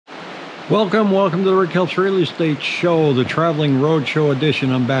Welcome to the Rick Helps Real Estate Show, the traveling roadshow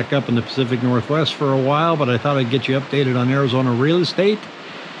edition. I'm back up in the Pacific Northwest for a while, but I thought I'd get you updated on Arizona real estate.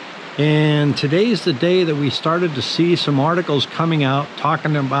 And today's the day that we started to see some articles coming out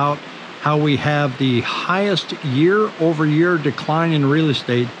talking about how we have the highest year-over-year decline in real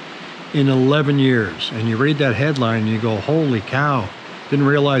estate in 11 years. And you read that headline and you go, holy cow, didn't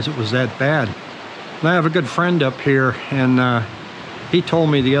realize it was that bad. And I have a good friend up here, and he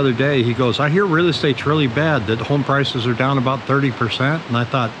told me the other day, he goes, I hear real estate's really bad, that home prices are down about 30%. And I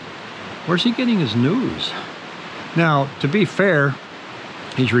thought, where's he getting his news? Now, to be fair,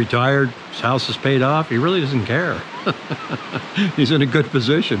 he's retired, his house is paid off, he really doesn't care. He's in a good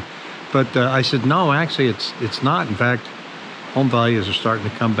position. But I said, no, actually, it's not. In fact, home values are starting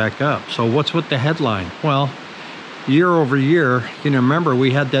to come back up. So what's with the headline? Well, year over year, remember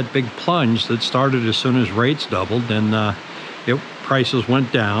we had that big plunge that started as soon as rates doubled, and prices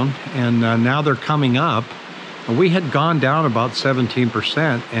went down, and now they're coming up. And we had gone down about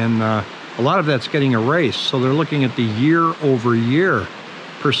 17%, and a lot of that's getting erased. So they're looking at the year-over-year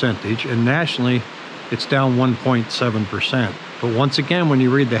percentage, and nationally, it's down 1.7%. But once again, when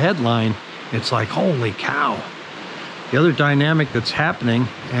you read the headline, it's like, holy cow. The other dynamic that's happening,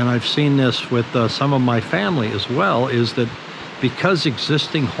 and I've seen this with some of my family as well, is that because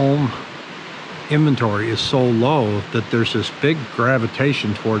existing home inventory is so low that there's this big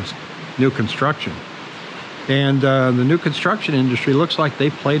gravitation towards new construction. And the new construction industry looks like they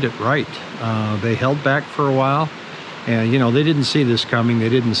played it right. They held back for a while, and they didn't see this coming. They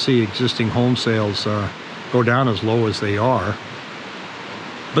didn't see existing home sales go down as low as they are.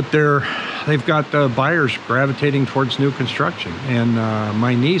 But they've got buyers gravitating towards new construction. And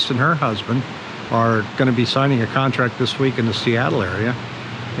my niece and her husband are going to be signing a contract this week in the Seattle area.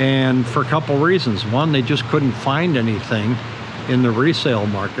 And for a couple reasons. One, they just couldn't find anything in the resale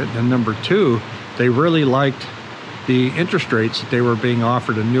market. And number two, they really liked the interest rates that they were being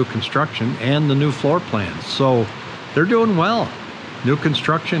offered in new construction and the new floor plans. So they're doing well. New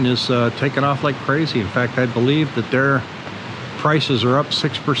construction is taking off like crazy. In fact, I believe that their prices are up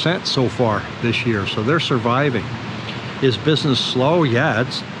 6% so far this year. So they're surviving. Is business slow? Yeah,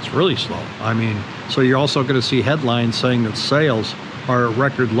 it's really slow. So you're also going to see headlines saying that sales are at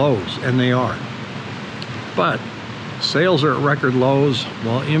record lows, and they are. But sales are at record lows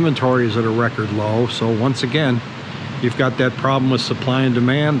while inventory is at a record low. So once again, you've got that problem with supply and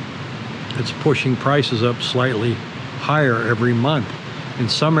demand. It's pushing prices up slightly higher every month. In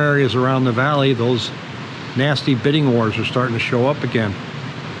some areas around the valley, those nasty bidding wars are starting to show up again,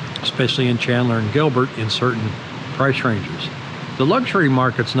 especially in Chandler and Gilbert in certain price ranges. The luxury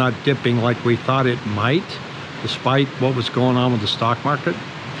market's not dipping like we thought it might, despite what was going on with the stock market.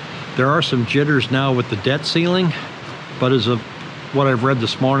 There are some jitters now with the debt ceiling, but as of what I've read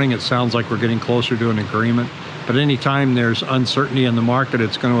this morning, it sounds like we're getting closer to an agreement. But anytime there's uncertainty in the market,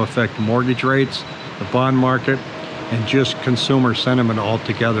 it's going to affect mortgage rates, the bond market, and just consumer sentiment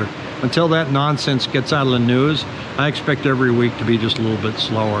altogether. Until that nonsense gets out of the news, I expect every week to be just a little bit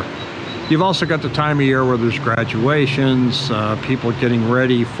slower. You've also got the time of year where there's graduations, people getting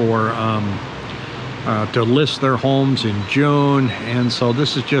ready for to list their homes in June, and so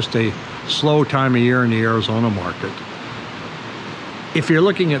this is just a slow time of year in the Arizona market. If you're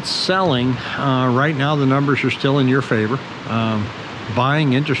looking at selling, right now the numbers are still in your favor.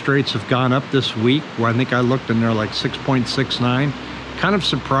 Buying interest rates have gone up this week. I think I looked and they're like 6.69. Kind of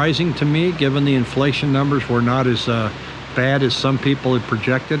surprising to me, given the inflation numbers were not as bad as some people had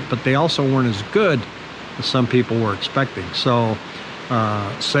projected, but they also weren't as good as some people were expecting. So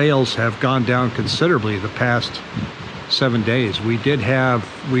sales have gone down considerably the past 7 days. We've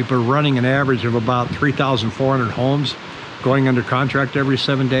been running an average of about 3,400 homes going under contract every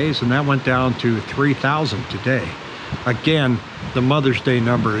 7 days, and that went down to 3,000 today. Again, the Mother's Day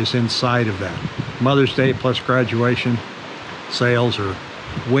number is inside of that. Mother's Day plus graduation, sales are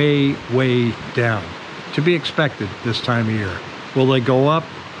way, way down. To be expected this time of year. Will they go up?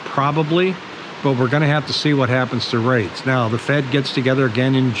 Probably. But we're going to have to see what happens to rates. Now, the Fed gets together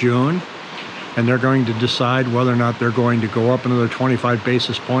again in June, and they're going to decide whether or not they're going to go up another 25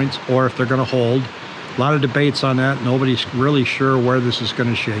 basis points or if they're going to hold. A lot of debates on that. Nobody's really sure where this is going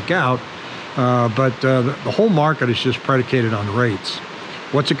to shake out. But the whole market is just predicated on rates.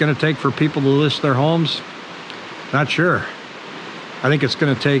 What's it going to take for people to list their homes? Not sure. I think it's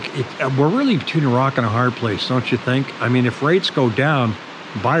going to take, we're really between a rock and a hard place, don't you think? If rates go down,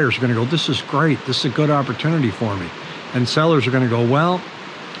 buyers are going to go, this is great, this is a good opportunity for me. And sellers are going to go, well,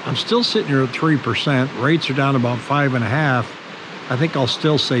 I'm still sitting here at 3%, rates are down about 5.5%, I think I'll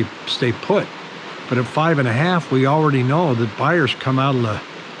still say stay put. But at 5.5%, we already know that buyers come out of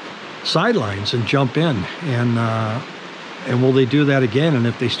sidelines and jump in. And will they do that again? And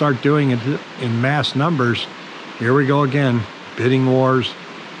if they start doing it in mass numbers, here we go again. Bidding wars,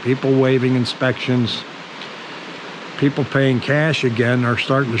 people waiving inspections, people paying cash again are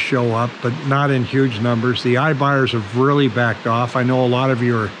starting to show up, but not in huge numbers. The iBuyers have really backed off. I know a lot of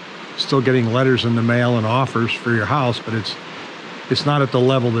you are still getting letters in the mail and offers for your house, but it's not at the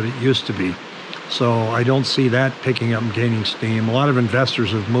level that it used to be. So I don't see that picking up and gaining steam. A lot of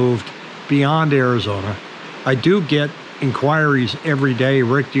investors have moved beyond Arizona. I do get inquiries every day.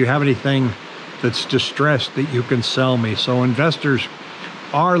 Rick, do you have anything that's distressed that you can sell me? So investors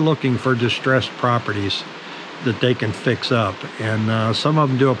are looking for distressed properties that they can fix up. And some of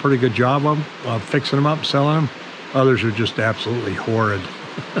them do a pretty good job of fixing them up, selling them. Others are just absolutely horrid.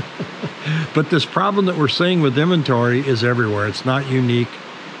 But this problem that we're seeing with inventory is everywhere. It's not unique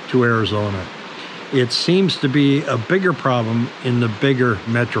to Arizona. It seems to be a bigger problem in the bigger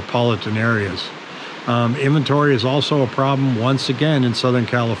metropolitan areas. Inventory is also a problem once again in Southern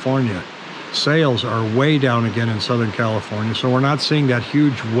California. Sales are way down again in Southern California, so we're not seeing that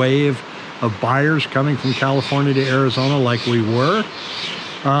huge wave of buyers coming from California to Arizona like we were.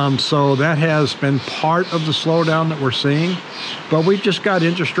 So that has been part of the slowdown that we're seeing. But we've just got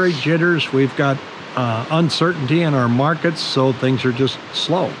interest rate jitters. We've got uncertainty in our markets, so things are just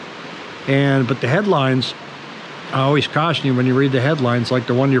slow. But the headlines, I always caution you when you read the headlines, like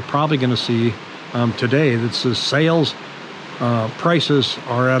the one you're probably going to see today that says sales prices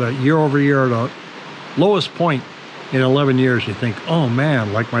are at a year-over-year at a lowest point in 11 years. You think, oh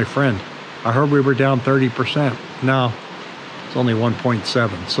man, like my friend, I heard we were down 30%. No, it's only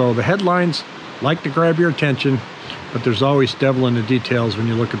 1.7. So the headlines like to grab your attention, but there's always devil in the details when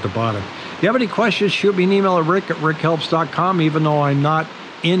you look at the bottom. If you have any questions, shoot me an email at rick@rickhelps.com. Even though I'm not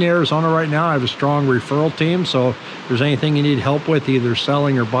in Arizona right now, I have a strong referral team. So if there's anything you need help with, either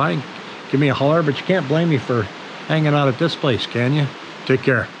selling or buying, give me a holler. But you can't blame me for hanging out at this place, can you? Take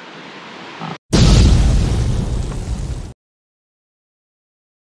care.